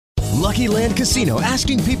Lucky Land Casino,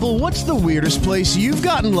 asking people, what's the weirdest place you've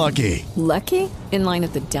gotten lucky? Lucky? In line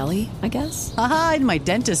at the deli, I guess? Aha, in my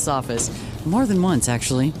dentist's office. More than once,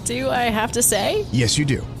 actually. Do I have to say? Yes, you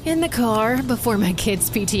do. In the car before my kids'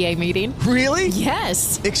 PTA meeting. Really?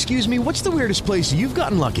 Yes. Excuse me, what's the weirdest place you've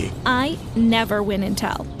gotten lucky? I never win and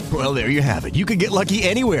tell. Well, there you have it. You can get lucky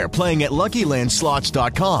anywhere, playing at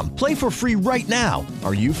LuckyLandSlots.com. Play for free right now.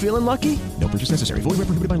 Are you feeling lucky? No purchase necessary. Void where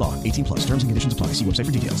prohibited by law. 18 plus. Terms and conditions apply. See website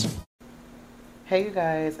for details. Hey, you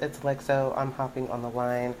guys. It's Lexo. I'm hopping on the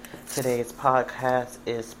line. Today's podcast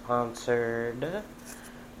is sponsored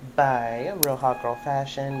by Real Hot Girl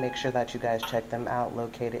Fashion. Make sure that you guys check them out.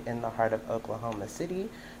 Located in the heart of Oklahoma City,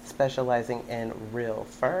 specializing in real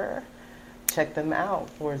fur. Check them out.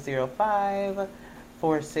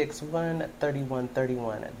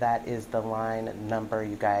 405-461-3131. That is the line number,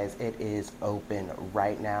 you guys. It is open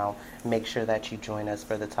right now. Make sure that you join us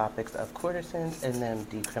for the topics of courtesans and them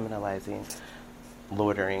decriminalizing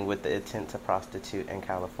loitering with the intent to prostitute in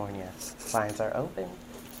California. Lines are open.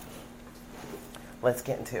 Let's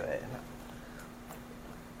get into it.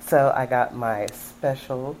 So I got my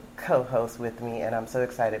special co-host with me, and I'm so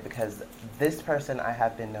excited because this person I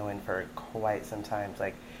have been knowing for quite some time,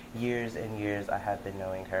 like years and years I have been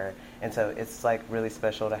knowing her. And so it's like really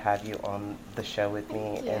special to have you on the show with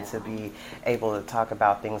me and to be able to talk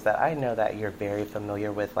about things that I know that you're very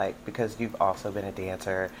familiar with, like because you've also been a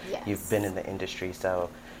dancer, you've been in the industry, so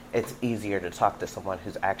it's easier to talk to someone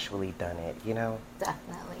who's actually done it, you know?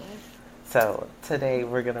 Definitely. So today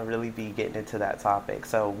we're going to really be getting into that topic.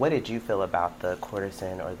 So what did you feel about the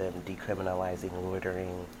courtesan or them decriminalizing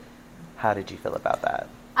loitering? How did you feel about that?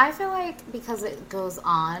 I feel like because it goes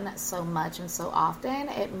on so much and so often,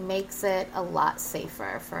 it makes it a lot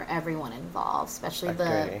safer for everyone involved, especially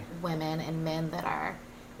the women and men that are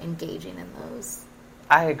engaging in those.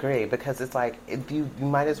 I agree, because it's like you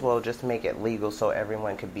might as well just make it legal so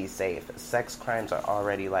everyone can be safe. Sex crimes are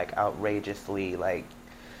already like outrageously like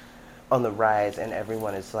on the rise, and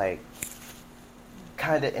everyone is like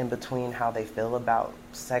kind of in between how they feel about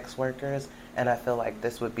sex workers. And I feel like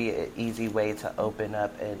this would be an easy way to open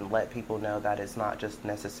up and let people know that it's not just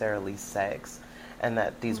necessarily sex, and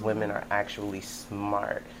that these women are actually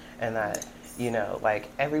smart, and that, you know, like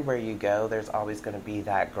everywhere you go, there's always going to be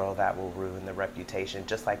that girl that will ruin the reputation,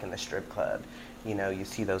 just like in the strip club. You know, you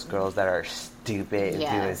see those girls that are stupid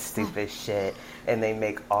and doing stupid shit, and they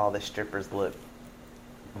make all the strippers look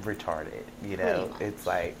retarded, you know. It's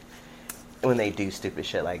like when they do stupid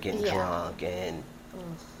shit like getting drunk, and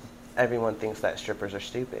everyone thinks that strippers are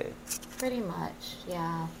stupid. Pretty much,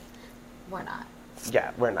 yeah. We're not.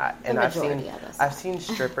 Yeah, we're not. And I've seen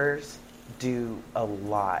strippers do a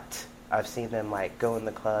lot. I've seen them like go in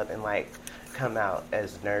the club and like come out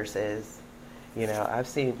as nurses. You know, I've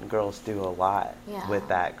seen girls do a lot with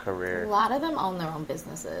that career. A lot of them own their own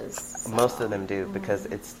businesses. So. Most of them do, because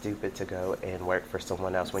it's stupid to go and work for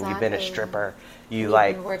someone else. When you've been a stripper, you've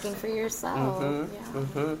been working for yourself.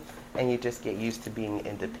 And you just get used to being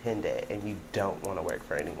independent, and you don't want to work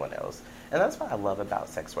for anyone else. And that's what I love about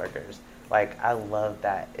sex workers. Like, I love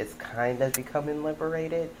that it's kind of becoming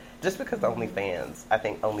liberated. Just because OnlyFans, I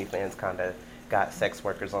think OnlyFans kind of got sex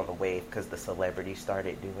workers on the wave because the celebrities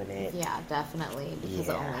started doing it. Yeah, definitely, because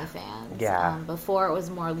of OnlyFans. Yeah. Before it was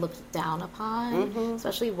more looked down upon,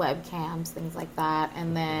 especially webcams, things like that.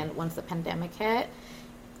 And then once the pandemic hit,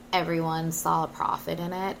 everyone saw a profit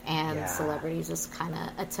in it, and celebrities just kind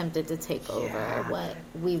of attempted to take over what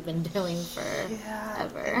we've been doing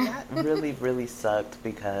forever. And that really, really sucked,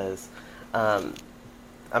 because I'm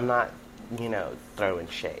not, you know, throwing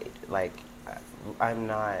shade. Like, I'm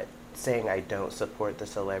not saying I don't support the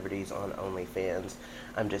celebrities on OnlyFans.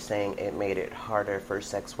 I'm just saying it made it harder for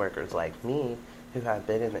sex workers like me, who have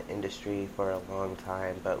been in the industry for a long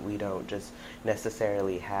time, but we don't just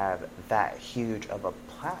necessarily have that huge of a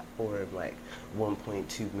platform, like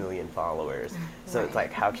 1.2 million followers. So it's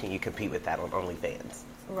like, how can you compete with that on OnlyFans?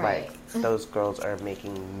 Right. Like, those girls are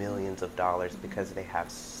making millions of dollars because they have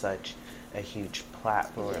such a huge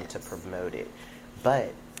platform to promote it.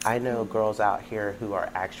 But I know girls out here who are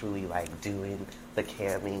actually like doing the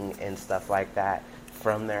camming and stuff like that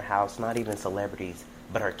from their house, not even celebrities,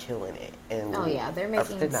 but are killing it. And they're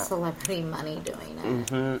making celebrity money doing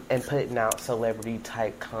it. And putting out celebrity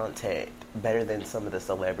type content better than some of the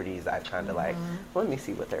celebrities. I kind of like, let me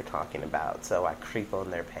see what they're talking about. So I creep on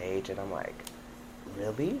their page, and I'm like,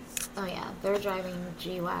 really? Oh yeah, they're driving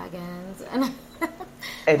G-Wagons and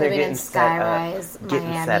they're living getting in sky-rise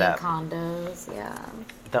Miami set up. condos. Yeah.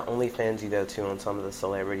 The OnlyFans you go to on some of the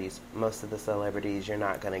celebrities, most of the celebrities, you're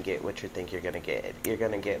not going to get what you think you're going to get. You're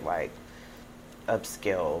going to get like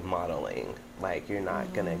upscale modeling. Like, you're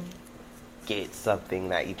not going to get something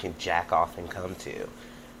that you can jack off and come to.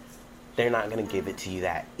 They're not going to give it to you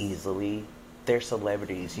that easily. They're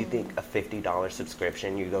celebrities. You think a $50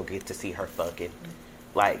 subscription, you go get to see her fucking,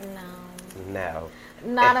 like, no.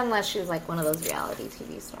 Not unless she was like one of those reality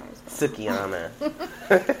TV stars. Sukiyana.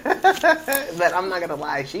 But I'm not going to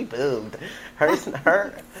lie, she boomed. Her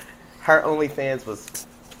OnlyFans was,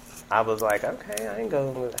 I was like, okay, I ain't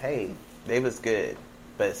going with, hey, it was good.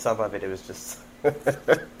 But some of it was just,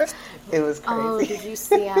 it was crazy. Oh, did you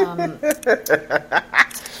see,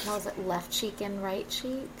 what was it, Left Cheek and Right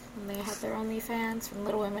Cheek? When they had their OnlyFans from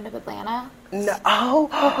Little Women of Atlanta? No,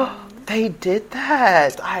 oh, they did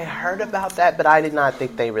that. I heard about that, but I did not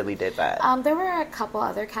think they really did that. There were a couple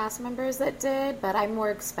other cast members that did, but I more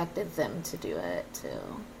expected them to do it, too.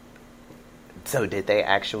 So did they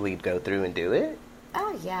actually go through and do it?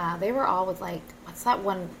 Oh, yeah. They were all with, like, what's that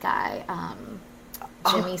one guy?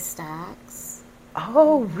 Jimmy Stacks.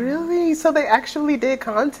 Oh, really? So they actually did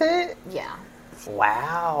content? Yeah.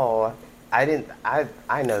 Wow. I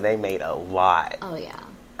know they made a lot. Oh, yeah.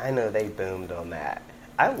 I know they boomed on that.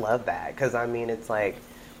 I love that because, I mean, it's like,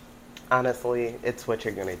 honestly, it's what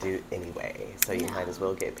you're going to do anyway. So you might as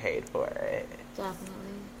well get paid for it. Definitely.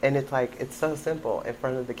 And it's like, it's so simple. In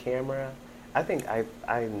front of the camera, I think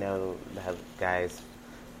I know that guys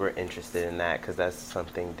were interested in that because that's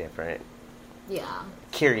something different. Yeah.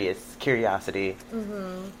 Curiosity.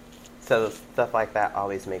 Mm-hmm. So stuff like that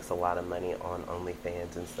always makes a lot of money on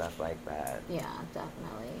OnlyFans and stuff like that. Yeah,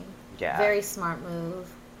 definitely. Yeah. Very smart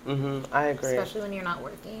move. Mm-hmm. I agree. Especially when you're not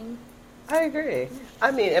working. I agree. I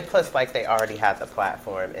mean, and plus, like, they already had the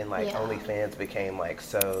platform, and, like, OnlyFans became, like,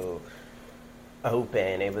 so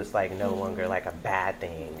open. It was, like, no longer, like, a bad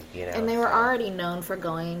thing, you know? And they were already known for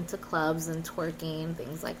going to clubs and twerking,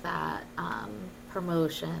 things like that.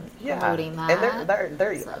 Promoting that. And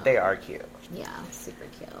they are cute. Yeah, super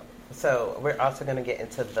cute. So we're also going to get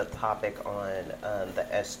into the topic on the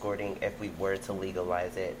escorting if we were to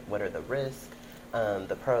legalize it. What are the risks,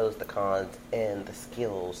 the pros, the cons, and the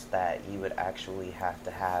skills that you would actually have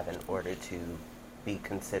to have in order to be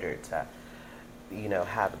considered to, you know,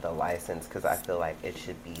 have the license? Because I feel like it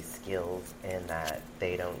should be skills and that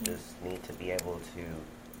they don't just need to be able to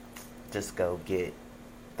just go get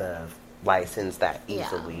the license that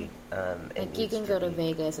easily. Like you can go to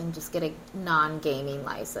Vegas and just get a non-gaming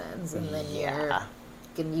license, and then you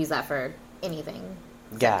can use that for anything.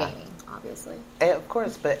 Gaming, obviously. And of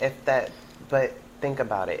course, but think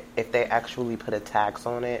about it. If they actually put a tax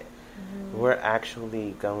on it, we're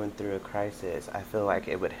actually going through a crisis. I feel like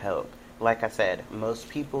it would help. Like I said, most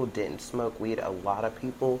people didn't smoke weed. A lot of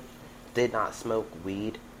people did not smoke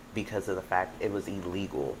weed because of the fact it was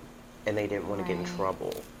illegal, and they didn't want to get in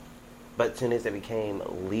trouble. But as soon as it became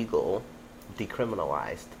legal,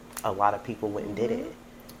 decriminalized, a lot of people went and did it.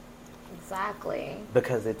 Exactly.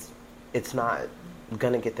 Because it's not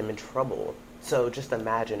going to get them in trouble. So just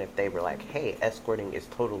imagine if they were like, hey, escorting is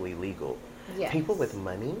totally legal. Yes. People with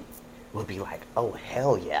money will be like, oh,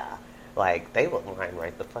 hell yeah. Like, they will line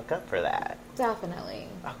right the fuck up for that. Definitely.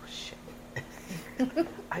 Oh, shit.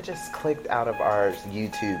 I just clicked out of our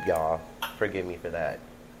YouTube, y'all. Forgive me for that.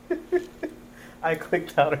 I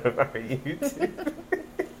clicked out of our YouTube.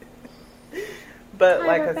 But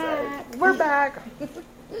like I said, we're back.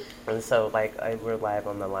 And so, like, we're live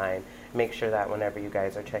on the line. Make sure that whenever you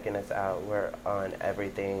guys are checking us out, we're on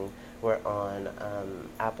everything. We're on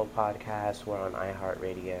Apple Podcasts. We're on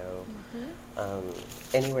iHeartRadio.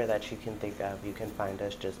 Anywhere that you can think of, you can find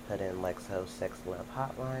us. Just put in Lexo Sex Love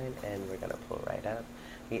Hotline, and we're going to pull right up.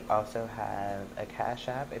 We also have a Cash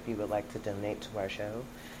App if you would like to donate to our show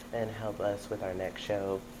and help us with our next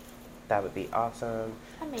show. That would be awesome.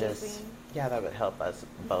 Amazing. That would help us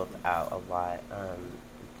both out a lot.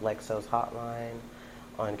 Lexo's hotline,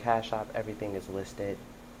 on Cash App, everything is listed.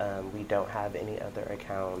 We don't have any other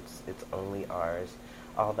accounts. It's only ours.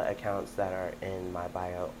 All the accounts that are in my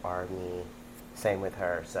bio are me. Same with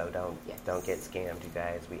her, so don't get scammed, you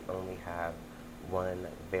guys. We only have one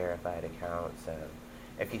verified account, so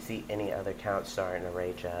if you see any other accounts starting to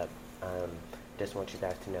rage up, just want you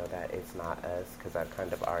guys to know that it's not us, because I've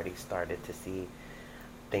kind of already started to see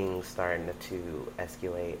things starting to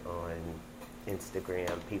escalate on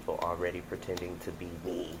Instagram. People already pretending to be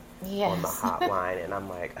me on the hotline, and I'm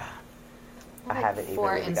like, I haven't even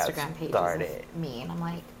really got started. Me, and I'm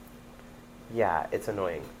like, yeah, it's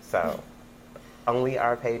annoying. So only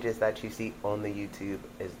our pages that you see on the YouTube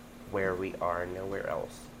is where we are, nowhere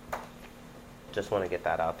else. Just want to get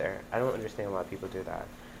that out there. I don't understand why people do that.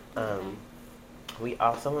 We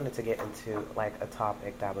also wanted to get into like a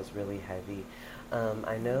topic that was really heavy.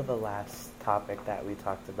 I know the last topic that we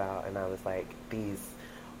talked about, and I was like, these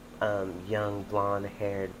young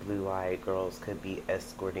blonde-haired, blue-eyed girls could be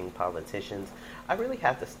escorting politicians. I really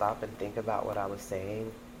had to stop and think about what I was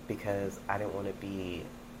saying because I didn't want to be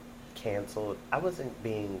canceled. I wasn't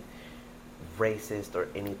being racist or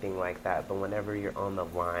anything like that, but whenever you're on the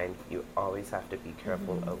line, you always have to be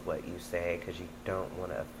careful of what you say because you don't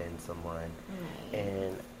want to offend someone.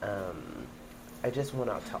 And I just want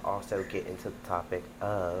to also get into the topic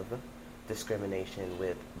of discrimination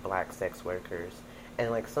with black sex workers. And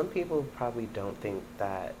like some people probably don't think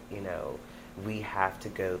that, you know, we have to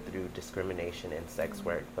go through discrimination in sex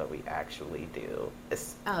work, but we actually do,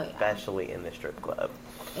 especially in the strip club.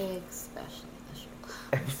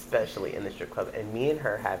 Especially in the strip club. And me and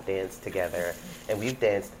her have danced together, and we've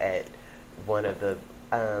danced at one of the,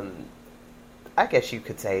 I guess you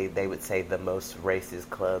could say, they would say the most racist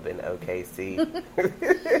club in OKC.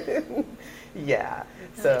 Yeah.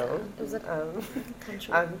 So it was a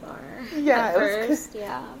country bar. Yeah, it was.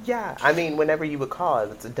 Yeah. I mean, whenever you would call,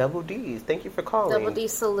 it's a Double D's. Thank you for calling. Double D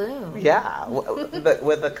Saloon. Yeah,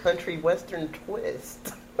 with a country western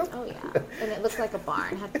twist. Oh yeah, and it looked like a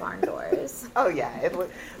barn. Had barn doors. Oh yeah, it was.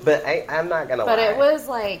 But I'm not gonna lie. But it was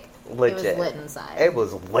like legit. It was lit inside. It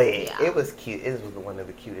was lit. Yeah. It was cute. It was one of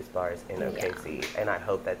the cutest bars in OKC, and I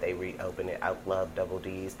hope that they reopen it. I love Double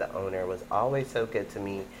D's. The owner was always so good to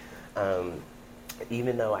me.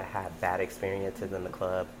 Even though I had bad experiences in the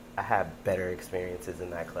club, I had better experiences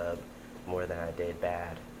in that club more than I did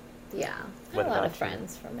bad. Yeah, I had a lot of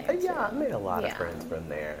friends from there. Yeah, I made a lot of friends from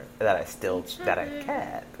there that I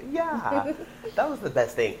kept. Yeah, that was the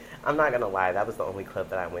best thing. I'm not gonna lie, that was the only club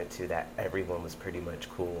that I went to that everyone was pretty much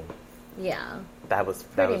cool. Yeah, that was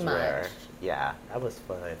rare. Yeah, that was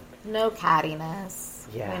fun. No cattiness.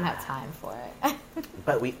 Yeah, we didn't have time for it.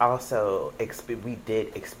 But we also we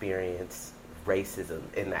did experience racism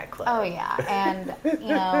in that club. Oh yeah, and you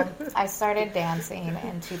know, I started dancing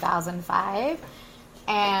in 2005.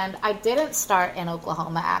 And I didn't start in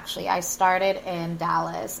Oklahoma, actually. I started in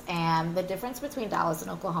Dallas. And the difference between Dallas and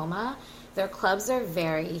Oklahoma, their clubs are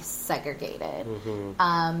very segregated.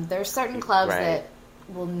 There's certain clubs that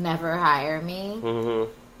will never hire me.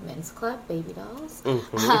 Men's Club, Baby Dolls.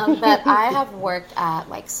 But I have worked at,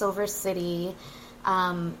 like, Silver City.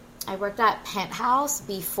 I worked at Penthouse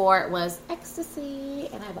before it was Ecstasy.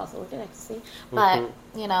 And I've also worked at Ecstasy. But,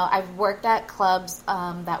 you know, I've worked at clubs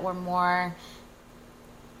that were more...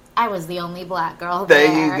 I was the only black girl there.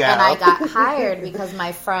 There you go. And I got hired because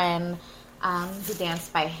my friend, who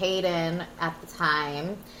danced by Hayden at the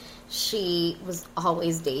time, she was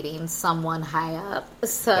always dating someone high up.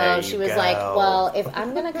 So she was like, well, if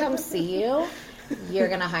I'm going to come see you, you're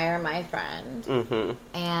going to hire my friend.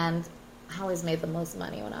 And I always made the most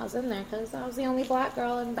money when I was in there because I was the only black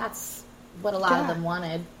girl, and that's what a lot of them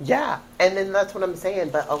wanted. Yeah, and then that's what I'm saying.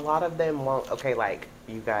 But a lot of them won't. Okay, like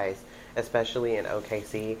you guys... Especially in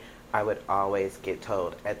OKC, I would always get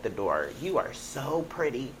told at the door, you are so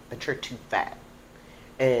pretty, but you're too fat.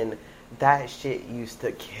 And that shit used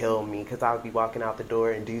to kill me because I would be walking out the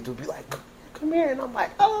door and dudes would be like, come here. And I'm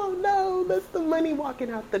like, oh no, that's the money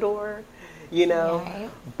walking out the door, you know? Right.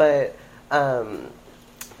 But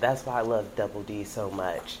that's why I love Double D so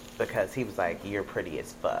much because he was like, you're pretty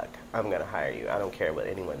as fuck. I'm going to hire you. I don't care what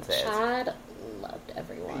anyone says. Chad loved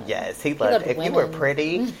everyone. Yes, he loved if women. You were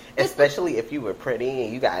pretty, especially if you were pretty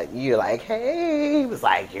and you're like, hey, he was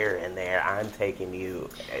like, you're in there, I'm taking you.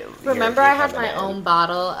 Remember I had my own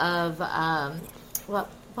bottle of what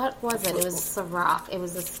was it? It was Ciroc. It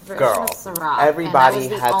was this version of Ciroc. Everybody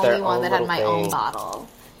and I was had their own the only one that had my thing. own bottle.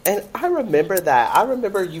 And I remember that. I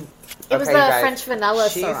remember you. It was the guys, French vanilla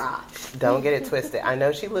Ciroc. Don't get it twisted. I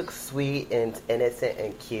know she looks sweet and innocent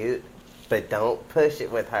and cute, but don't push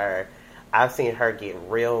it with her. I've seen her get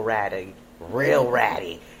real ratty.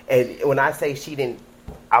 And when I say she didn't,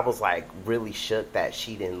 I was like really shook that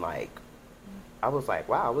she didn't like, I was like,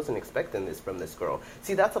 wow, I wasn't expecting this from this girl.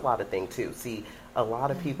 See, that's a lot of things too. See, a lot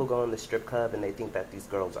of people go in the strip club and they think that these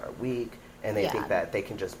girls are weak and they think that they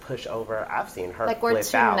can just push over. I've seen her like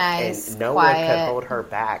flip out and no one could hold her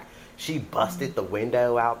back. She busted the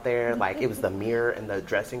window out there. Like it was the mirror in the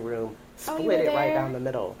dressing room, split it right down the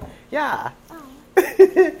middle. Yeah. Oh.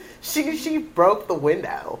 she broke the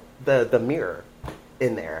window, the mirror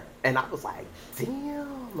in there, and I was like,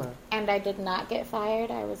 damn. And I did not get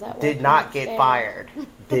fired. I was at work. Did not get fired.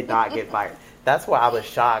 That's why I was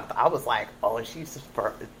shocked. I was like, oh,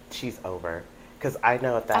 she's over. Because I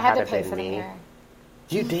know if that had been me. Mirror.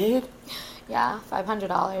 You did? Yeah,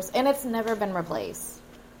 $500, and it's never been replaced.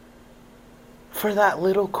 For that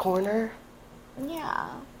little corner? Yeah.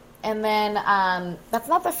 And then, that's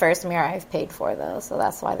not the first mirror I've paid for, though, so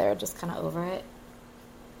that's why they're just kind of over it.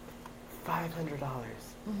 $500.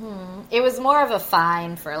 It was more of a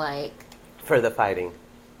fine for, like... For the fighting.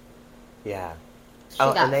 Yeah.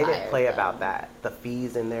 And they didn't play about that. The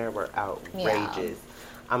fees in there were outrageous.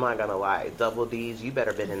 Yeah. I'm not gonna lie. Double D's, you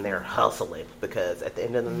better been in there hustling, because at the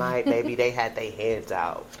end of the night, baby, they had their heads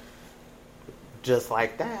out. Just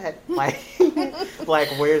like that. Like,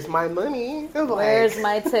 where's my money? Like, where's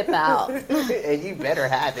my tip out? And you better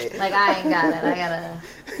have it. Like, I ain't got it. I gotta...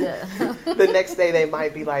 Yeah. The next day, they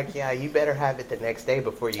might be like, yeah, you better have it the next day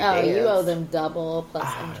before you dance. Oh, you owe them double plus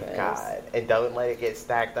interest. God. And don't let it get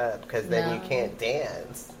stacked up, because then you can't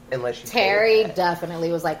dance unless you Terry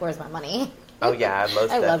definitely was like, where's my money? Oh, yeah, most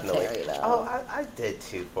definitely. I love Terry, though. Oh, I did,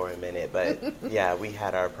 too, for a minute. But, yeah, we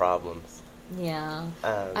had our problems. Yeah.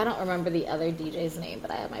 I don't remember the other DJ's name,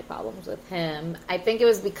 but I had my problems with him. I think it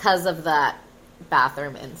was because of that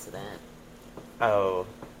bathroom incident. Oh,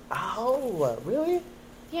 really?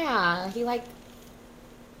 Yeah,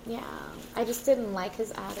 I just didn't like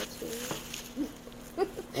his attitude.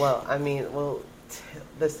 Well, I mean,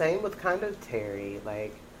 the same with kind of Terry.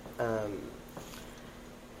 Like,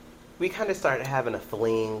 we kind of started having a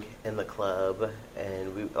fling in the club,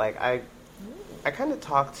 and I kind of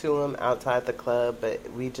talked to him outside the club,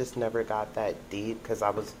 but we just never got that deep, because I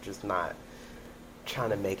was just not trying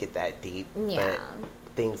to make it that deep. Yeah. But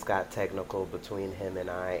things got technical between him and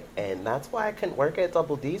I, and that's why I couldn't work at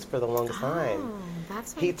Double D's for the longest time. Oh,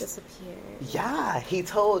 that's why he disappeared. Yeah, he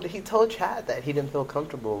told Chad that he didn't feel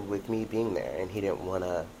comfortable with me being there, and he didn't want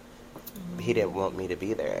me to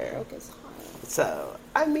be there. Broke his heart. So,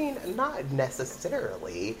 I mean, not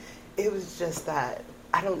necessarily. It was just that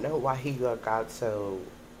I don't know why he got so...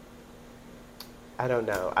 I don't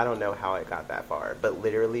know how it got that far. But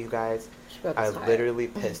literally, you guys, I literally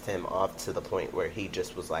pissed him off to the point where he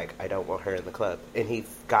just was like, I don't want her in the club. And he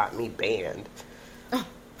got me banned.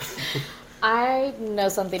 I know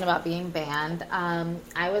something about being banned.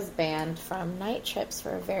 I was banned from Night Trips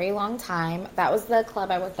for a very long time. That was the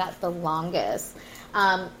club I worked at the longest.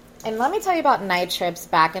 And let me tell you about Night Trips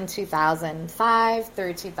back in 2005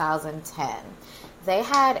 through 2010. They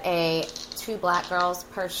had a 2 black girls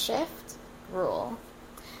per shift rule.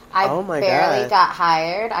 I barely got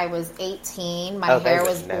hired. I was 18. My hair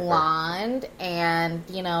was blonde. And,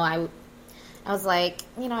 I was like,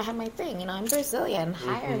 I have my thing. I'm Brazilian.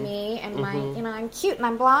 Hire me. And I'm cute and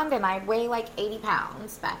I'm blonde and I weigh like 80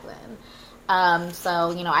 pounds back then.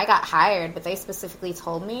 So, I got hired, but they specifically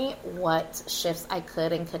told me what shifts I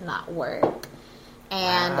could and could not work.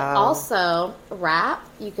 And also, rap,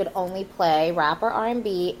 you could only play rap or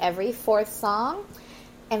R&B every 4th song.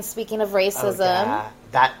 And speaking of racism...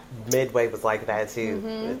 That Midway was like that, too.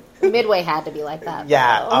 Mm-hmm. Midway had to be like that.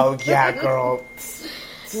 Yeah, though. Oh, yeah, girl.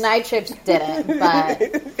 Night Trips didn't, but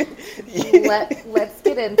let's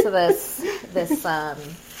get into this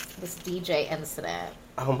DJ incident.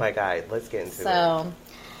 Oh, my God. Let's get into it. So,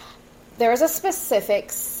 there was a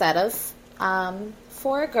specific set of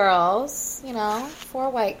 4 girls, 4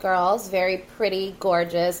 white girls, very pretty,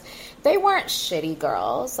 gorgeous. They weren't shitty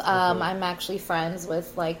girls. I'm actually friends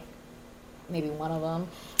with, maybe one of them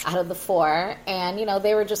out of the 4. And,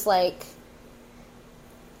 they were just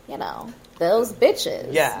those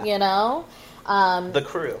bitches. Yeah. The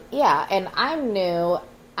crew. Yeah, and I'm new.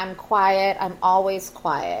 I'm quiet. I'm always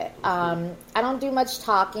quiet. I don't do much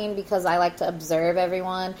talking because I like to observe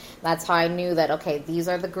everyone. That's how I knew that, okay, these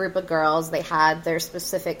are the group of girls. They had their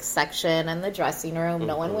specific section in the dressing room.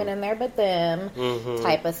 No one went in there but them,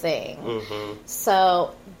 type of thing.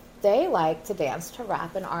 So they like to dance to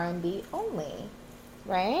rap and R&B only,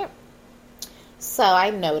 right? So I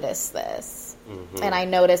noticed this. And I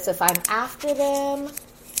noticed if I'm after them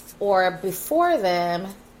or before them,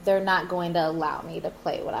 they're not going to allow me to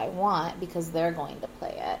play what I want because they're going to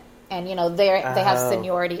play it. And, they have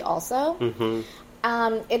seniority also. It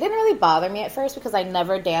didn't really bother me at first because I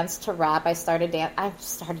never danced to rap. I started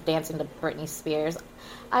dancing to Britney Spears.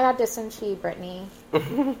 I auditioned for you, Britney.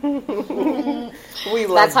 We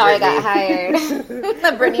love That's how Britney. I got hired.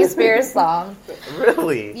 The Britney Spears song.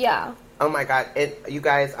 Really? Yeah. Oh, my God. And you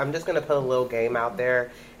guys, I'm just going to put a little game out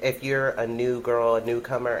there. If you're a new girl, a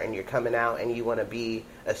newcomer, and you're coming out and you want to be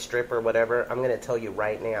a stripper or whatever, I'm going to tell you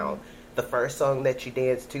right now, the first song that you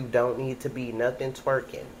dance to don't need to be nothing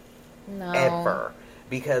twerking. No. Ever.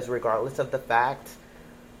 Because regardless of the fact,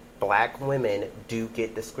 black women do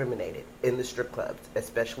get discriminated in the strip clubs,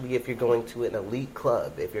 especially if you're going to an elite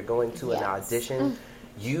club. If you're going to an audition,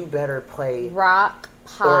 you better play rock,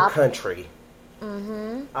 pop, or country.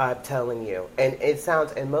 I'm telling you. And it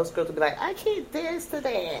sounds, and most girls will be like, I can't dance to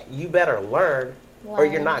that. You better learn. Or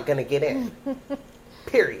you're not going to get in.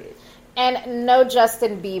 Period. And no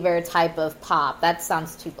Justin Bieber type of pop. That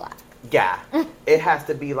sounds too black. Yeah. It has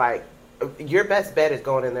to be like, your best bet is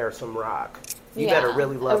going in there with some rock. You better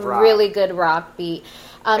really love rock. A really good rock beat.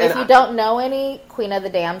 If you don't know any, Queen of the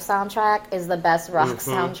Dam soundtrack is the best rock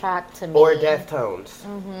soundtrack to me. Or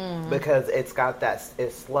Deftones. Because it's got that,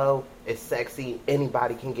 it's slow, it's sexy,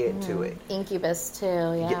 anybody can get into it. Incubus too,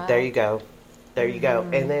 yeah. There you go. There you go.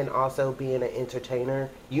 And then also being an entertainer,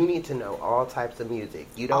 you need to know all types of music.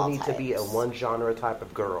 You don't need to be a one genre type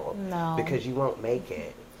of girl. No. Because you won't make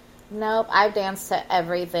it. Nope, I've danced to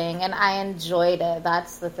everything, and I enjoyed it.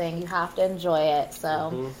 That's the thing. You have to enjoy it.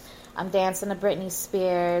 So I'm dancing to Britney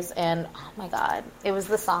Spears, and oh my God, it was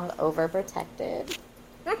the song Overprotected.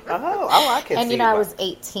 I can see. And, I was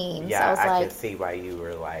 18, yeah, so I was like... I can see why you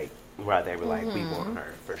were like, why they were like, we want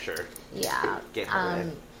her, for sure. Yeah. Get her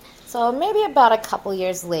in. So maybe about a couple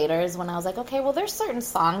years later is when I was like, okay, well, there's certain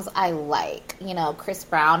songs I like. Chris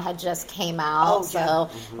Brown had just came out, so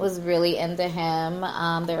I was really into him.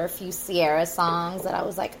 There were a few Sierra songs that I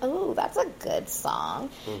was like, oh, that's a good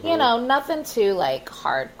song. Nothing too, like,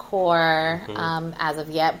 hardcore as of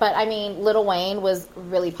yet. But, I mean, Lil Wayne was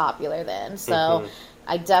really popular then, so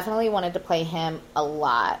I definitely wanted to play him a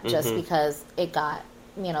lot just because it got,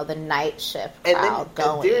 the night shift crowd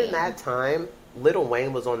going. During that time... Lil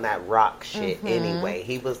Wayne was on that rock shit anyway.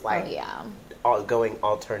 He was like going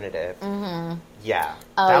alternative. Yeah.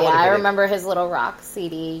 Oh, yeah. I remember his little rock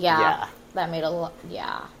CD. Yeah. That made a lot.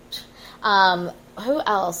 Yeah. Who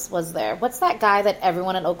else was there? What's that guy that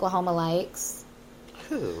everyone in Oklahoma likes?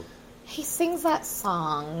 Who? He sings that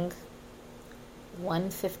song,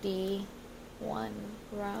 151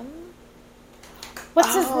 Rum.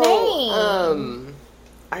 What's his name?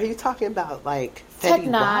 Are you talking about, like, Tech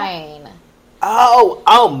Nine?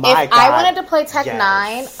 Oh my God. If I wanted to play Tech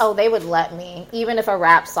Nine, they would let me. Even if a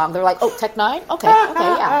rap song, they're like, oh, Tech Nine? Okay,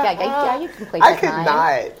 yeah, you can play Tech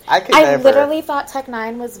Nine. I could never. I literally thought Tech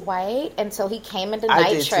Nine was white until he came into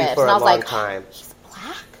Night Trips. And I was like, he's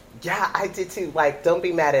black? Yeah, I did too. Like, don't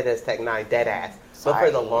be mad at us, Tech Nine, dead ass. But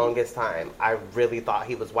for the longest time, I really thought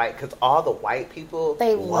he was white because all the white people,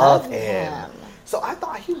 they love him. So I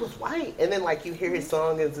thought he was white. And then, like, you hear his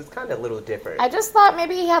song, and it's kind of a little different. I just thought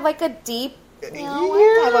maybe he had, like, a deep... he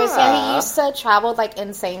used to travel with, like,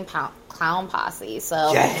 Insane Clown Posse.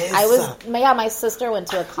 So my sister went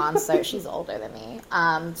to a concert. She's older than me.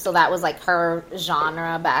 So that was, like, her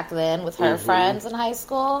genre back then with her friends in high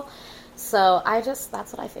school. So that's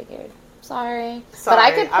what I figured. Sorry. But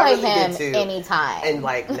I could play him anytime. And,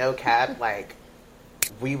 like, no cap, like,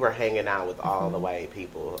 we were hanging out with all the white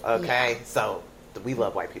people. Okay? Yeah. So... we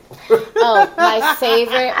love white people. My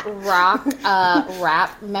favorite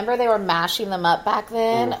rap. Remember they were mashing them up back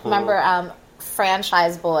then? Remember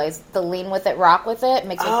Franchise Boys, the Lean With It, Rock With It,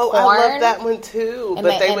 mixed with corn? I love that one too.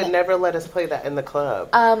 But they would never let us play that in the club.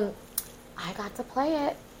 I got to play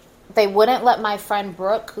it. They wouldn't let my friend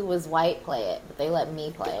Brooke, who was white, play it, but they let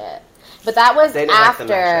me play it. But that was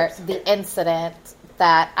after the incident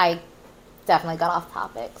that I definitely got off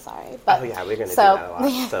topic, sorry. But, we're going to do that a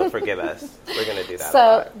lot, so forgive us. We're going to do that a So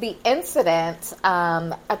lot. the incident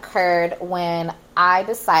occurred when I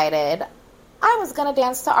decided I was going to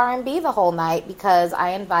dance to R&B the whole night because I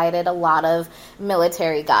invited a lot of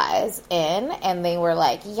military guys in, and they were,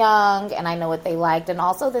 like, young, and I know what they liked. And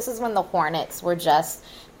also, this is when the Hornets were just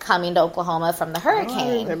coming to Oklahoma from the hurricane.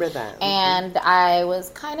 I remember that. And I was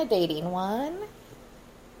kind of dating one.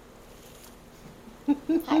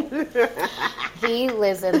 He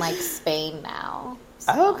lives in, like, Spain now.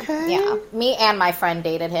 So, okay. Yeah. Me and my friend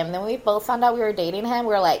dated him. Then we both found out we were dating him.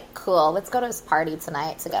 We were like, cool, let's go to his party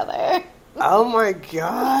tonight together. Oh my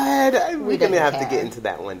God. We're going to have to get into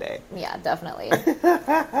that one day. Yeah, definitely.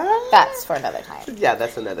 That's for another time. Yeah,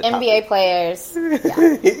 that's another time. NBA players.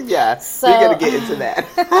 Yeah. So, we're going to get into that.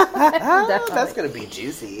 Definitely. That's going to be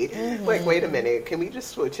juicy. Wait a minute. Can we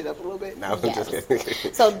just switch it up a little bit? No, I'm just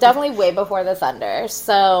kidding. So definitely way before the Thunder.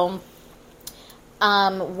 So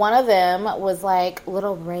one of them was like,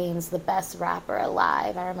 Lil Wayne's the best rapper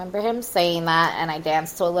alive. I remember him saying that, and I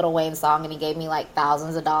danced to a Lil Wayne song, and he gave me like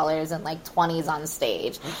thousands of dollars and like 20s on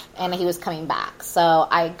stage, and he was coming back. So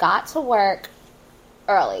I got to work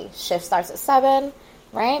early. Shift starts at 7,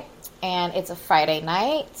 right? And it's a Friday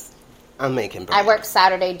night. I'm making bread. I work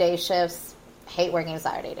Saturday day shifts. Hate working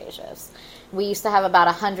Saturday day shifts. We used to have about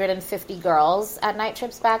 150 girls at Night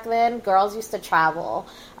Trips back then. Girls used to travel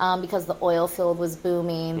because the oil field was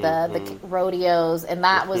booming, the rodeos, and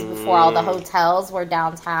that was before all the hotels were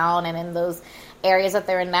downtown. And in those areas that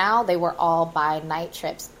they're in now, they were all by Night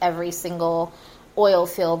Trips. Every single oil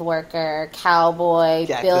field worker, cowboy,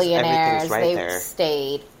 billionaires,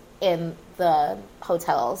 stayed in the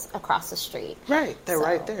hotels across the street. Right. They're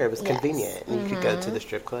right there. It was convenient. And you could go to the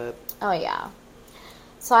strip club. Oh, yeah.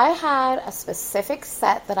 So I had a specific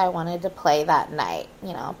set that I wanted to play that night,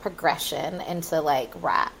 you know, progression into, like,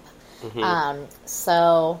 rap.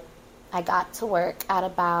 So I got to work at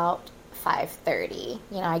about 5:30.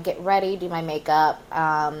 You know, I get ready, do my makeup,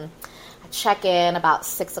 I check in about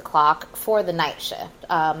 6 o'clock for the night shift.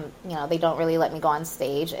 You know, they don't really let me go on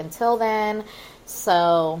stage until then.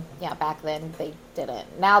 So, yeah, back then they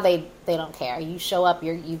didn't. Now they don't care. You show up,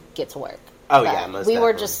 you get to work. Oh, but yeah, most we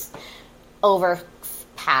were definitely. just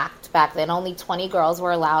overpacked back then. Only 20 girls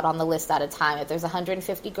were allowed on the list at a time. If there's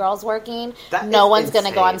 150 girls working, That no is one's going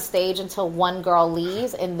to go on insane. stage until one girl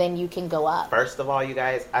leaves, and then you can go up. First of all, you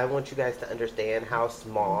guys, I want you guys to understand how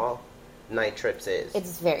small Night Trips is.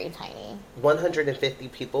 It's very tiny. 150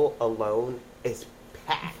 people alone is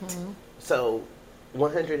packed. So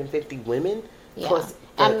 150 women Yeah. plus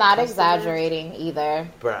the I'm not customers? exaggerating either.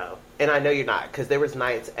 Bro. And I know you're not, because there was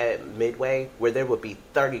nights at Midway where there would be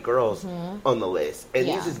 30 girls on the list. And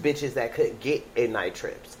Yeah. these is bitches that couldn't get in Night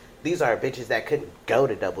Trips. These are bitches that couldn't go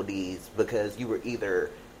to Double D's because you were either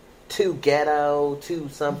too ghetto, too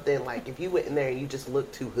something. Like, if you went in there and you just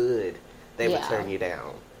looked too hood, they would Yeah. turn you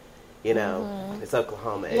down. You know? It's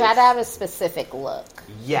Oklahoma. You had to have a specific look.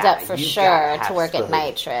 Yeah, That for you sure gotta to have work at some.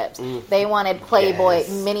 Night Trips. They wanted Playboy, Yes.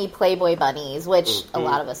 mini Playboy bunnies, which a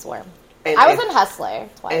lot of us were. And I was if- in Hustler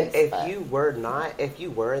twice. And if but you were not, if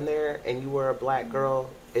you were in there and you were a black girl,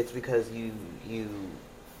 it's because you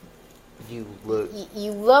look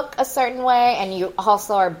you look a certain way, and you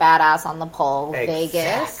also are badass on the pole.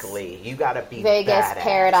 exactly. You gotta be Vegas, badass.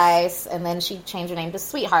 Paradise, and then she changed her name to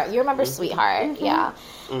Sweetheart. You remember Sweetheart, yeah.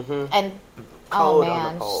 And Cold oh man,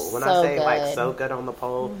 on the pole. When so I say good. like so good on the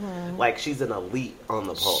pole, like she's an elite on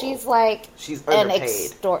the pole. She's like She's an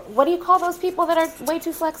underpaid. What do you call those people that are way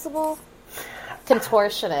too flexible?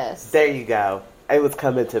 Contortionists. There you go. It was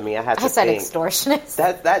coming to me. I had to I said think.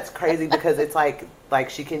 extortionists. That's crazy because it's like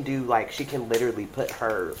she can do she can literally put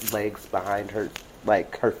her legs behind her,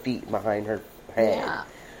 like her feet behind her head. Yeah.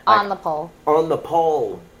 Like, On the pole. On the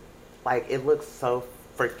pole. Like, it looks so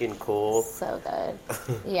freaking cool. So good.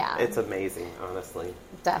 Yeah. It's amazing, honestly.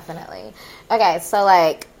 Definitely. Okay, so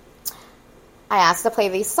like I asked to play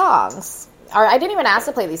these songs. Or I didn't even ask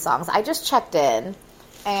to play these songs. I just checked in.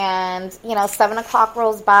 And, 7 o'clock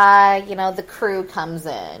rolls by, the crew comes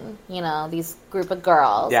in, these group of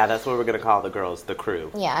girls. Yeah, that's what we're going to call the girls, the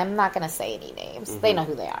crew. Yeah, I'm not going to say any names. They know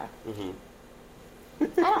who they are. I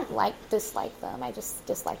don't dislike them. I just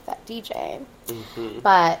dislike that DJ.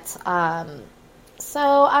 But,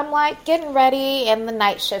 so I'm like getting ready and the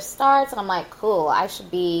night shift starts and I'm like, cool, I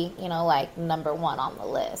should be, number 1 on the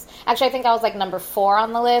list. Actually, I think I was like number 4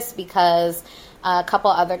 on the list because a couple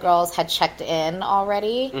other girls had checked in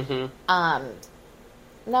already.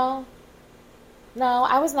 No,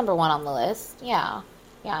 I was number 1 on the list. Yeah,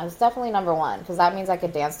 I was definitely number 1 because that means I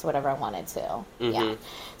could dance to whatever I wanted to. Yeah.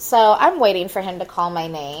 So I'm waiting for him to call my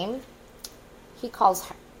name. He calls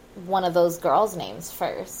one of those girls' names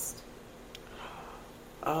first.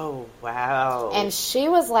 Oh, wow. And she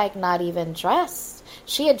was like not even dressed.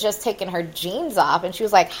 She had just taken her jeans off and she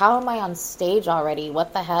was like, how am I on stage already?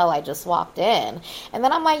 What the hell? I just walked in. And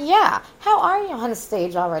then I'm like, yeah, how are you on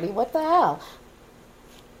stage already? What the hell?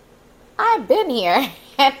 I've been here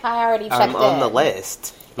and I already checked in. I'm on the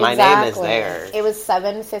list. My name is there. It was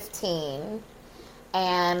 7:15.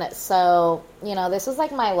 And so, this was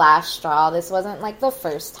like my last straw. This wasn't like the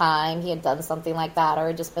first time he had done something like that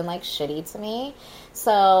or just been like shitty to me.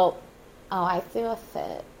 So, I threw a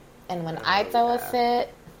fit. And when I throw a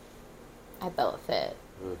fit, I throw a fit.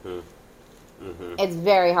 It's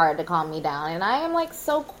very hard to calm me down. And I am like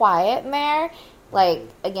so quiet in there. Like,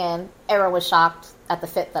 again, everyone was shocked at the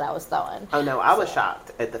fit that I was throwing. Oh, no, I was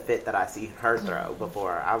shocked at the fit that I see her throw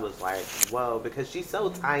before. I was like, whoa, because she's so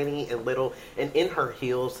tiny and little. And in her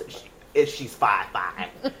heels, she's 5'5",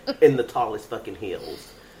 in the tallest fucking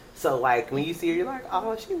heels. So, like, when you see her, you're like,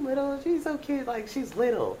 oh, she's little. She's so cute. Like, she's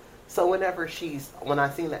little. So when I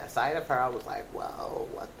seen that side of her, I was like, whoa,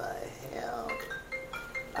 what the hell?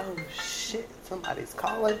 Oh, shit, somebody's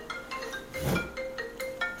calling.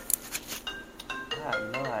 I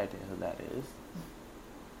have no idea who that is.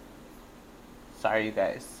 Sorry, you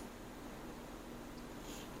guys.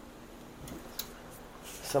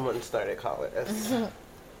 Someone started calling us.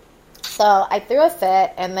 So I threw a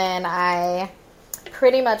fit, and then I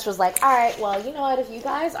pretty much was like, all right, well, you know what? If you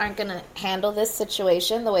guys aren't going to handle this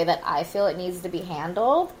situation the way that I feel it needs to be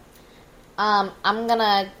handled, I'm going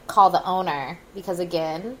to call the owner. Because,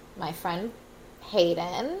 again, my friend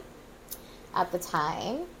Hayden, at the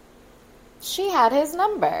time, she had his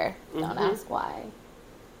number. Don't ask why.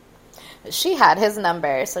 she had his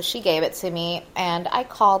number, so she gave it to me, and I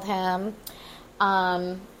called him.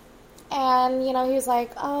 And, you know, he was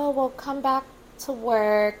like, oh, well, come back to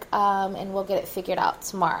work, and we'll get it figured out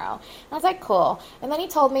tomorrow. And I was like, cool. And then he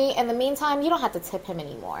told me, in the meantime, you don't have to tip him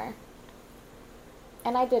anymore.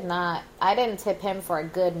 And I did not. I didn't tip him for a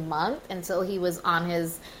good month until he was on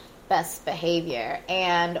his best behavior.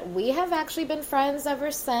 And we have actually been friends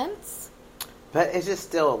ever since. But it's just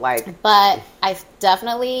still like... But I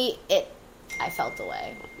definitely... I felt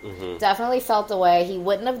away. Mm-hmm. Definitely felt away. He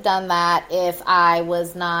wouldn't have done that if I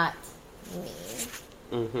was not me.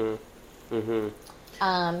 Mm-hmm.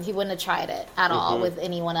 Mm-hmm. He wouldn't have tried it at all with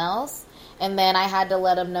anyone else. And then I had to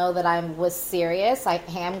let him know that I was serious. I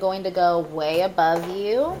am going to go way above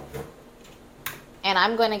you. And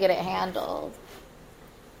I'm going to get it handled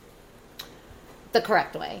the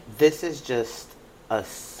correct way. This is just a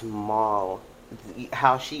small...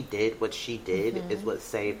 How she did what she did is what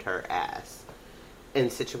saved her ass. In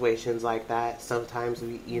situations like that, sometimes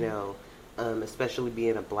we, you know, especially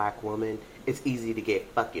being a black woman, it's easy to get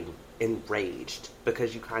fucking enraged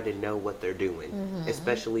because you kind of know what they're doing,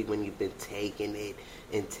 especially when you've been taking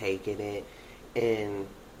it, and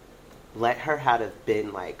let her have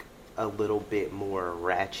been like a little bit more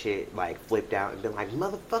ratchet, like flipped out and been like,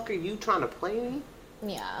 motherfucker, you trying to play me?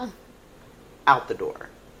 Yeah. Out the door.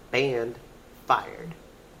 Banned. Fired.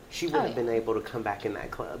 She wouldn't have been able to come back in that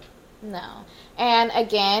club. No. And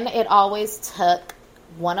again, it always took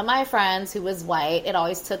one of my friends who was white, it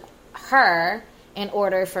always took her in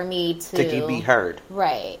order for me to be heard.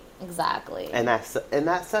 Right. Exactly. And that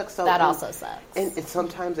sucks. So that also sucks. And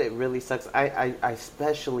sometimes it really sucks. I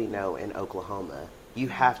especially know in Oklahoma, you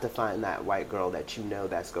have to find that white girl that you know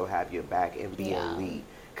that's going to have your back and be a lead.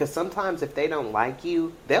 Because sometimes if they don't like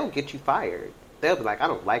you, they'll get you fired. They'll be like, I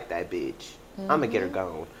don't like that bitch. I'm going to get her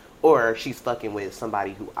gone. Or she's fucking with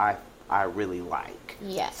somebody who I really like.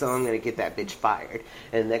 Yes. So I'm going to get that bitch fired.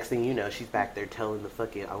 And the next thing you know, she's back there telling the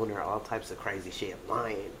fucking owner all types of crazy shit,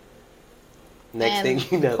 lying. Next thing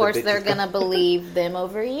you know, of course, they're going to believe them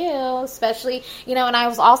over you. Especially, you know, and I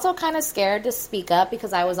was also kind of scared to speak up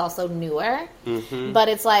because I was also newer. Mm-hmm. But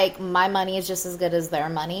it's like, my money is just as good as their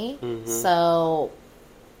money. Mm-hmm. So...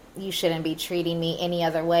 you shouldn't be treating me any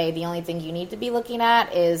other way. The only thing you need to be looking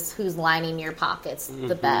at is who's lining your pockets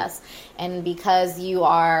the best. And because you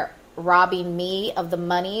are robbing me of the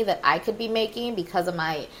money that I could be making because of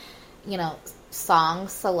my, you know, song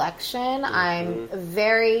selection, I'm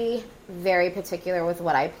very, very particular with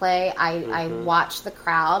what I play. I watch the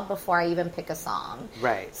crowd before I even pick a song.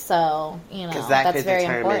 Right. So, you know, that that's could very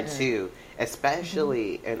determine important. too.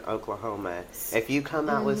 Especially in Oklahoma. If you come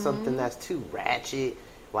out with something that's too ratchet...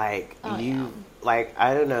 Like, like,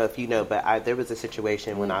 I don't know if you know, but there was a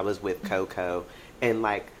situation when I was with Coco, and,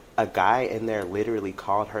 like, a guy in there literally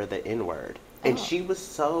called her the N-word. And she was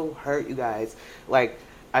so hurt, you guys. Like,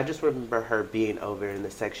 I just remember her being over in the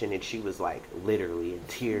section, and she was, like, literally in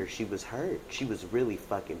tears. She was hurt. She was really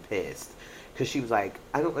fucking pissed. Because she was like,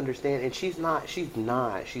 I don't understand. And she's not. She's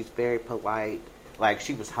very polite. Like,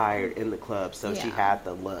 she was hired in the club, so she had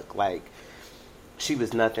the look. Like... she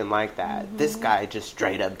was nothing like that. This guy just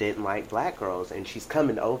straight up didn't like black girls, and she's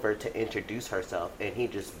coming over to introduce herself, and he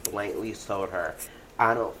just blatantly told her,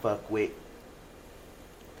 I don't fuck with,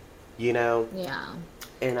 you know? Yeah.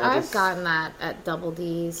 And I've gotten that at Double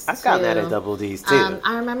D's, I've gotten that at Double D's, too.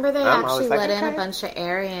 I remember they actually let in a bunch of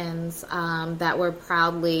Aryans that were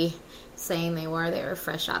proudly saying they were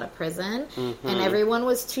fresh out of prison, and everyone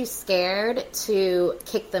was too scared to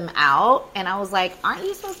kick them out, and I was like, aren't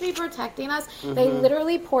you supposed to be protecting us? They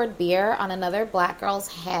literally poured beer on another black girl's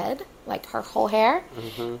head, like her whole hair,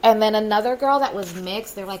 and then another girl that was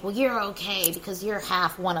mixed, they're like, well, you're okay because you're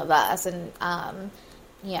half one of us, and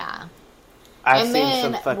yeah. I've seen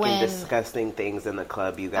some fucking disgusting things in the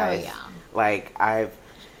club, you guys. Oh, yeah. Like,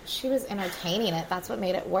 she was entertaining it. That's what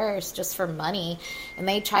made it worse, just for money. And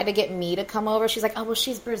they tried to get me to come over. She's like, oh, well,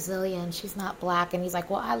 she's Brazilian. She's not black. And he's like,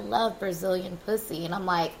 well, I love Brazilian pussy. And I'm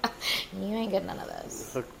like, you ain't getting none of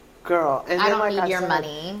this. Girl. And I don't need your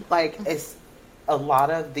money. Like, it's a lot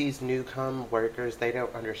of these newcome workers, they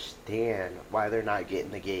don't understand why they're not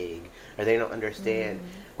getting the gig. Or they don't understand.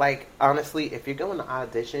 Like, honestly, if you're going to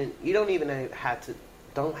audition, you don't even have to,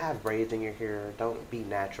 don't have braids in your hair. Don't be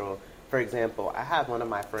natural. For example, I had one of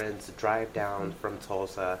my friends drive down from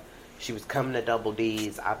Tulsa. She was coming to Double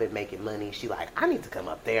D's. I've been making money. She like, I need to come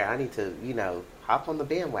up there. I need to, you know, hop on the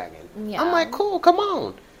bandwagon. Yeah. I'm like, cool, come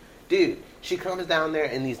on. Dude, she comes down there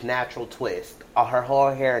in these natural twists. Her whole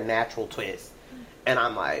hair natural twists. And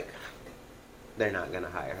I'm like, they're not going to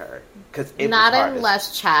hire her. Cause not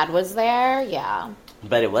unless Chad was there, yeah.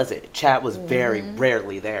 But it wasn't. Chad was very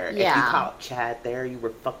rarely there. Yeah. If you caught Chad there, you were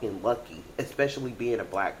fucking lucky. Especially being a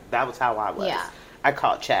black. That was how I was. Yeah. I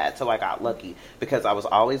caught Chad, so I got lucky. Because I was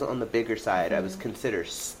always on the bigger side. I was considered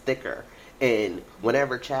thicker. And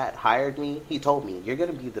whenever Chad hired me, he told me, you're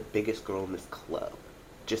going to be the biggest girl in this club.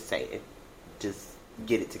 Just saying. Just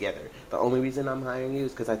get it together. The only reason I'm hiring you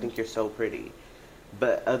is because I think you're so pretty.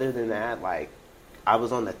 But other than that, like, I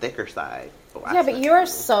was on the thicker side. Yeah, but you're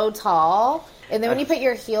so tall. And then when you put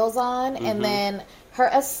your heels on, and then her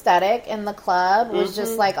aesthetic in the club was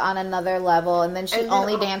just like on another level. And then she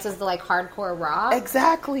only dances to like hardcore rock.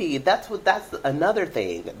 Exactly. That's another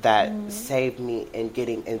thing that saved me in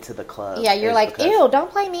getting into the club. Yeah, you're like, ew,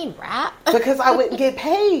 don't play me rap. Because I wouldn't get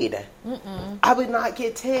paid. I would not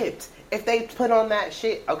get tipped. If they put on that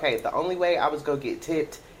shit, okay, the only way I was going to get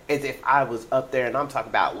tipped is if I was up there and I'm talking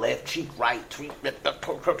about left cheek, right cheek.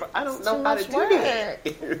 I don't know how to do that.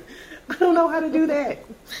 I don't know how to do that.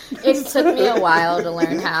 It took me a while to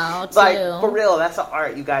learn how to. Like, for real, that's an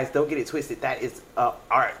art, you guys. Don't get it twisted. That is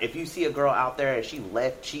art. If you see a girl out there and she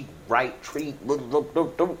left cheek, right cheek,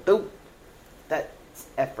 that's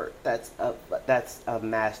effort. That's a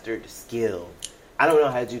mastered skill. I don't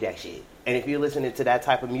know how to do that shit. And if you're listening to that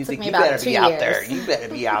type of music, you better be out there. You better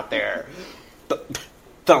be out there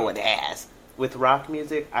throwing ass. With rock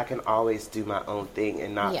music, I can always do my own thing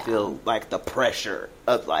and not feel like the pressure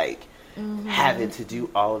of like having to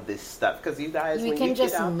do all of this stuff. Because you guys, when you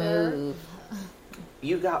get out there,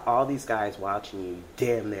 you got all these guys watching you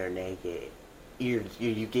damn near naked.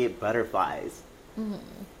 You get butterflies.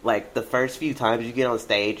 Like the first few times you get on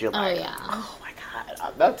stage, you're like, oh my God,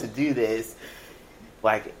 I'm about to do this.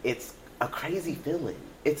 Like, it's a crazy feeling.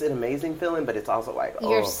 It's an amazing feeling, but it's also like,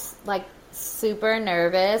 you're like super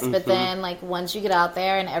nervous, but then like once you get out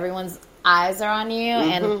there and everyone's eyes are on you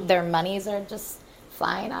and their monies are just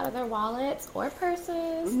flying out of their wallets or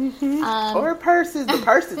purses. Or purses. The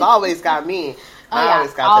purses always got me. I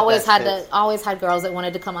always had girls that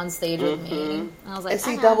wanted to come on stage with me. I was like, and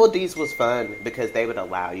see, Double D's was fun because they would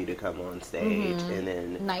allow you to come on stage, and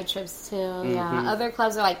then Night Trips too. Yeah, other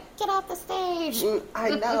clubs are like, get off the stage. I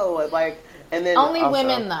know, like, and then only also,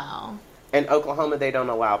 women though. In Oklahoma, they don't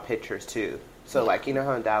allow pictures too. So, like, you know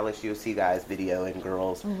how in Dallas you'll see guys videoing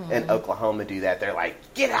girls, in Oklahoma do that. They're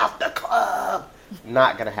like, get out the club.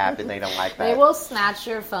 Not gonna happen. They don't like that. They will snatch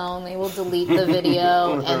your phone. They will delete the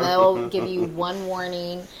video, and they'll give you one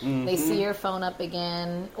warning. They see your phone up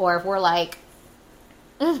again, or if we're like,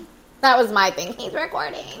 that was my thing. He's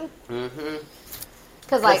recording.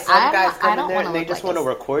 Because like some guys come I don't in there want and to. They just want to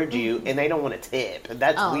record you, and they don't want to tip.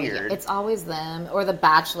 That's weird. Yeah. It's always them or the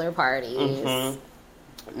bachelor parties.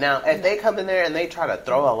 Now, if they come in there and they try to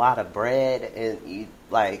throw a lot of bread, and you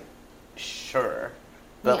like, sure,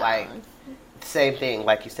 but like. Same thing,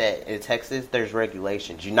 like you said, in Texas, there's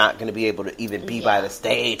regulations. You're not going to be able to even be by the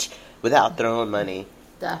stage without throwing money.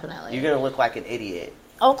 Definitely. You're going to look like an idiot.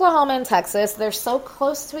 Oklahoma and Texas, they're so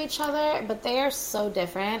close to each other, but they are so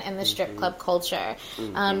different in the strip club culture.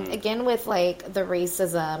 Again, with like the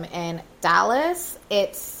racism in Dallas,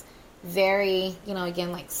 it's very,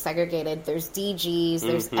 again, like segregated. There's DGs,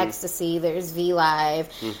 there's Ecstasy, there's V-Live.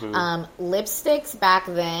 Lipsticks back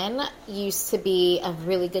then used to be a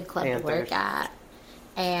really good club to work at.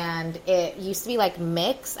 And it used to be like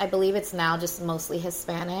mixed. I believe it's now just mostly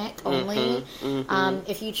Hispanic only.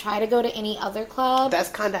 If you try to go to any other club... That's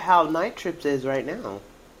kind of how Night Trips is right now.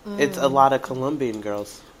 It's a lot of Colombian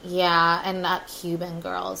girls. Yeah, and not Cuban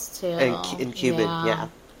girls, too. And Cuban, yeah.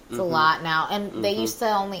 It's a lot now. And they used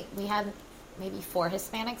to we had maybe 4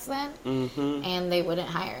 Hispanics then, and they wouldn't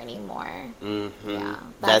hire anymore. Yeah.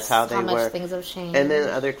 That's how they much were. Things have changed. And then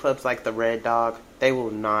other clubs like the Red Dog, they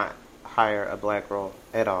will not hire a black girl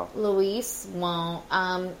at all. Luis won't.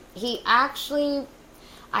 He actually...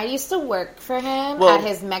 I used to work for him at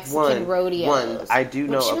his Mexican rodeos. I do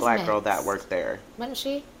know a black girl that worked there. Wasn't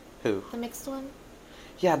she? Who? The mixed one?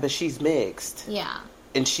 Yeah, but she's mixed. Yeah.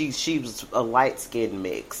 And she was a light-skinned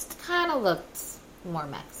mixed. Kind of looked more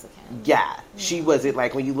Mexican. Yeah. She wasn't,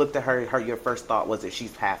 like, when you looked at her, your first thought was that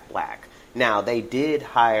she's half black. Now, they did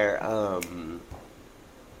hire,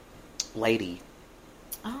 Lady.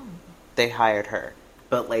 Oh. They hired her.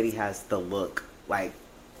 But Lady has the look, like,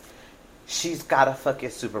 she's got a fucking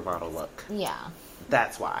supermodel look. Yeah.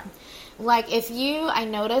 That's why. Like, I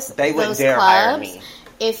noticed they those would dare clubs, hire me.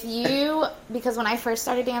 Because when I first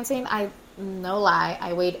started dancing, no lie,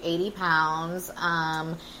 I weighed 80 pounds.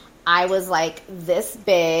 I was like this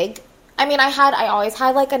big. I mean, I always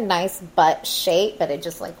had like a nice butt shape, but it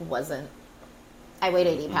just like wasn't. I weighed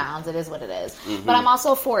 80 pounds. It is what it is. But I'm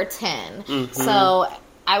also 4'10". So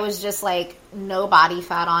I was just like, no body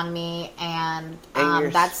fat on me, and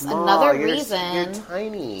that's small. another You're reason.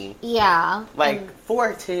 tiny. Yeah. Like,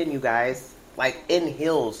 4'10", you guys. Like, in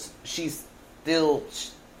heels, she's still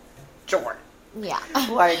short. Yeah.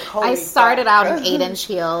 Like, holy I started fuck. out in 8-inch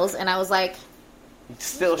heels, and I was like,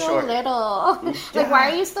 still so short. little. Like,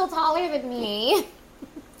 why are you still taller than me?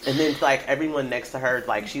 And then, like, everyone next to her,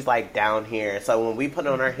 like, she's, like, down here. So when we put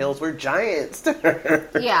on our heels, we're giants to her.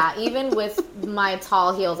 Yeah, even with my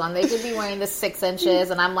tall heels on, they could be wearing the 6 inches,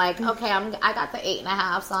 and I'm like, okay, I got the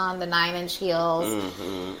 8.5s on, the 9-inch heels.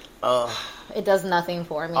 Mm-hmm. It does nothing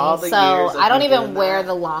for me. All the So years of I don't you even doing wear that.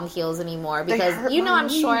 the long heels anymore They because hurt you know my I'm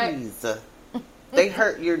short. knees. They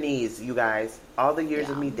hurt your knees, you guys. All the years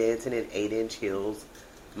of Yeah. me dancing in 8-inch heels,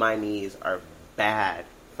 my knees are bad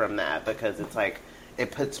from that because it's like,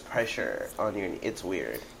 it puts pressure on your knee. It's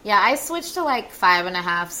weird. Yeah, I switched to like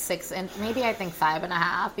 5.5, 6 inch, maybe I think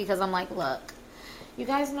 5.5 because I'm like, look, you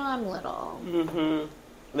guys know I'm little. Mm-hmm.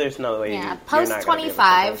 There's no way. Yeah, you're post not gonna be able to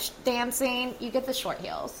 25 dancing, you get the short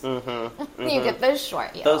heels. Mm-hmm. Mm-hmm. You get those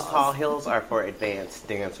short heels. Those tall heels are for advanced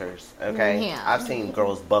dancers. Okay, Yeah. I've seen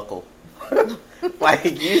girls buckle. Like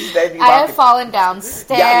you said, you I have walking- fallen down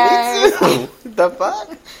stairs. Yeah, me too. The fuck?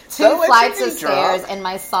 Two flights of stairs, and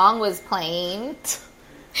my song was playing.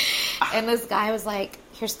 And this guy was like,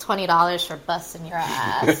 here's $20 for busting your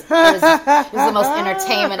ass. It was the most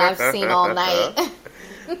entertainment I've seen all night.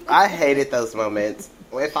 I hated those moments.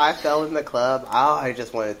 If I fell in the club, I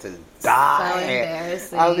just wanted to die. So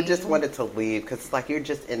embarrassing. I just wanted to leave because it's like you're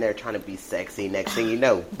just in there trying to be sexy. Next thing you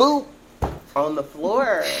know, boop, on the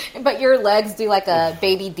floor. But your legs do like a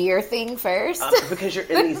baby deer thing first. Because you're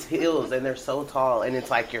in these heels and they're so tall and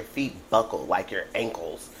it's like your feet buckle, like your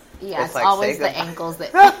ankles. Yeah, it's like, always say the goodbye. ankles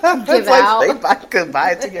that give It's like out. say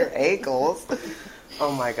goodbye to your ankles.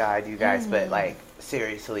 Oh my God, you guys. But like,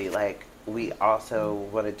 seriously, like, we also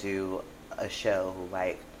want to do a show,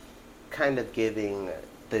 like, kind of giving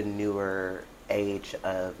the newer age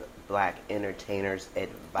of black entertainers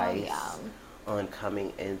advice on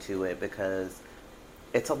coming into it because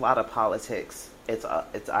it's a lot of politics. It's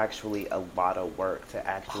actually a lot of work to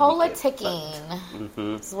actually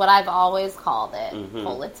politicking is what I've always called it.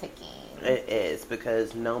 Politicking. It is,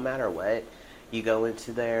 because no matter what you go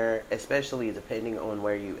into there, especially depending on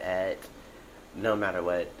where you at, no matter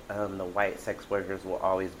what, the white sex workers will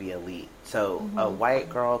always be elite. So a white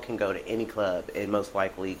girl can go to any club and most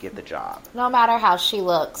likely get the job. No matter how she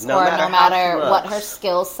looks No or matter no how matter she what looks. her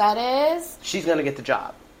skill set is. She's going to get the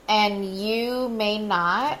job. And you may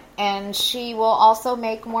not. And she will also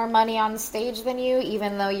make more money on stage than you,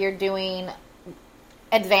 even though you're doing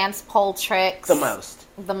advanced pole tricks. The most.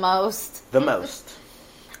 The most. The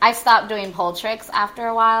I stopped doing pole tricks after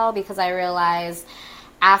a while because I realized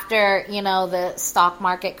after, the stock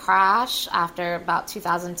market crash, after about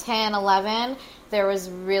 2010, 11, there was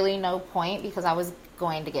really no point because I was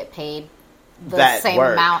going to get paid the That same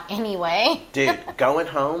work. amount anyway. Dude, going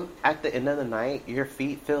home at the end of the night, your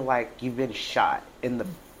feet feel like you've been shot in the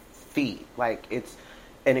feet. Like, it's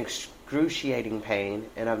an excruciating pain,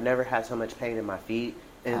 and I've never had so much pain in my feet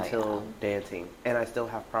until dancing. And I still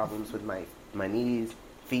have problems with my knees,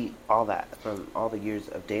 feet, all that from all the years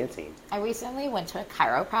of dancing. I recently went to a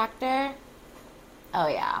chiropractor. Oh,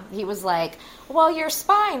 yeah. He was like, well, your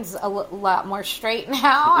spine's a lot more straight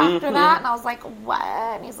now after that. And I was like, what?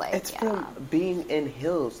 And he's like, It's from being in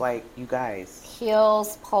heels, like, you guys.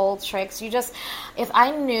 Heels, pole tricks. If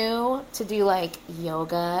I knew to do like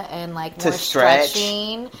yoga and like To more stretch.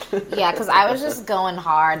 stretching, yeah, because I was just going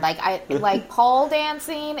hard. Like pole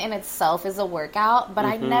dancing in itself is a workout, but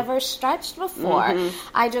I never stretched before.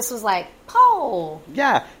 I just was like, pole.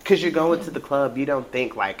 Yeah, because you're going to the club, you don't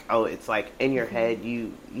think like, oh, it's like in your head,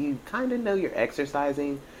 you kind of know you're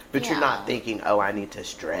exercising, but you're not thinking, oh, I need to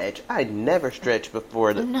stretch. I never stretched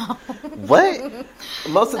before. No. What?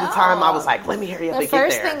 Most of the time I was like, let me hurry up The and get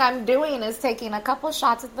first there. thing I'm doing is taking a couple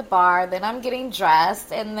shots at the bar, then I'm getting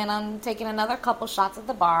dressed, and then I'm taking another couple shots at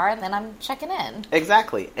the bar, and then I'm checking in.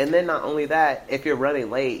 Exactly. And then not only that, if you're running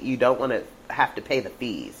late, you don't want to have to pay the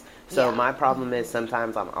fees. So my problem is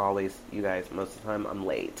sometimes you guys, most of the time I'm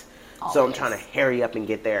late. So I'm Always. trying to hurry up and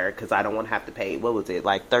get there because I don't want to have to pay, what was it,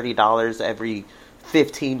 like $30 every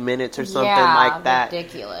 15 minutes or something like that.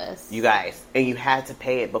 Ridiculous. You guys, and you had to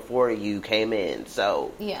pay it before you came in.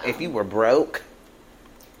 So Yeah. if you were broke,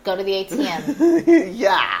 Go to the ATM.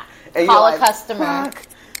 yeah. And Call you're a customer. "Fuck."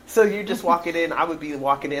 So you're just walking in. I would be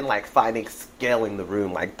walking in like scaling the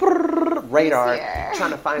room, like brrr, radar, Yeah.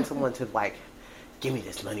 trying to find someone to like, give me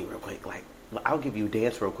this money real quick. Like, I'll give you a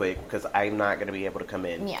dance real quick because I'm not going to be able to come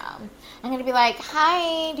in. Yeah. I'm going to be like,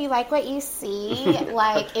 hi, do you like what you see?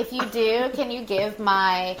 Like, if you do, can you give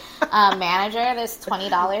my manager this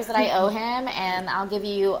 $20 that I owe him, and I'll give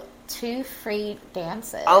you 2 free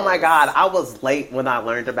dances. Oh my God, I was late when I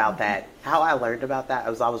learned about that. How I learned about that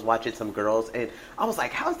was I was watching some girls, and I was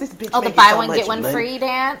like, how is this bitch making the buy so one, much get one money? free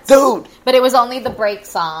dance? Dude! But it was only the break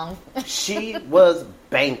song. She was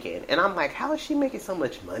banking. And I'm like, how is she making so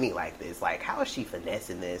much money like this? Like, how is she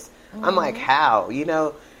finessing this? I'm like, how? You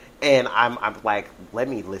know? And I'm like, let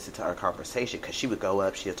me listen to her conversation, because she would go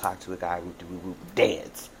up, she'll talk to a guy,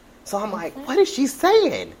 dance. So I'm like, what is she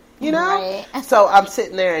saying? You know? Right. So I'm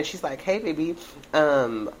sitting there, and she's like, hey, baby,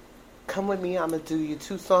 come with me. I'm going to do you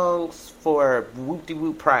 2 songs for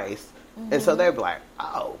whoop-de-whoop price. And so they'd be like,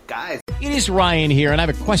 oh, guys. It is Ryan here, and I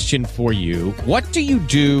have a question for you. What do you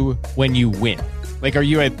do when you win? Like, are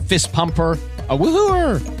you a fist pumper, a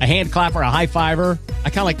woohooer, a hand clapper, a high fiver? I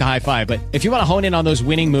kind of like the high five, but if you want to hone in on those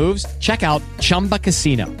winning moves, check out Chumba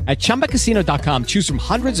Casino. At ChumbaCasino.com, choose from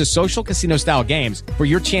hundreds of social casino-style games for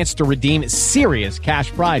your chance to redeem serious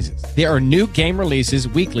cash prizes. There are new game releases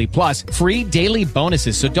weekly, plus free daily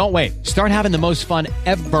bonuses, so don't wait. Start having the most fun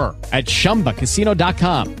ever at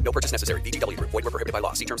ChumbaCasino.com. No purchase necessary. VGW Group. Void where prohibited by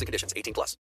law. See terms and conditions. 18+.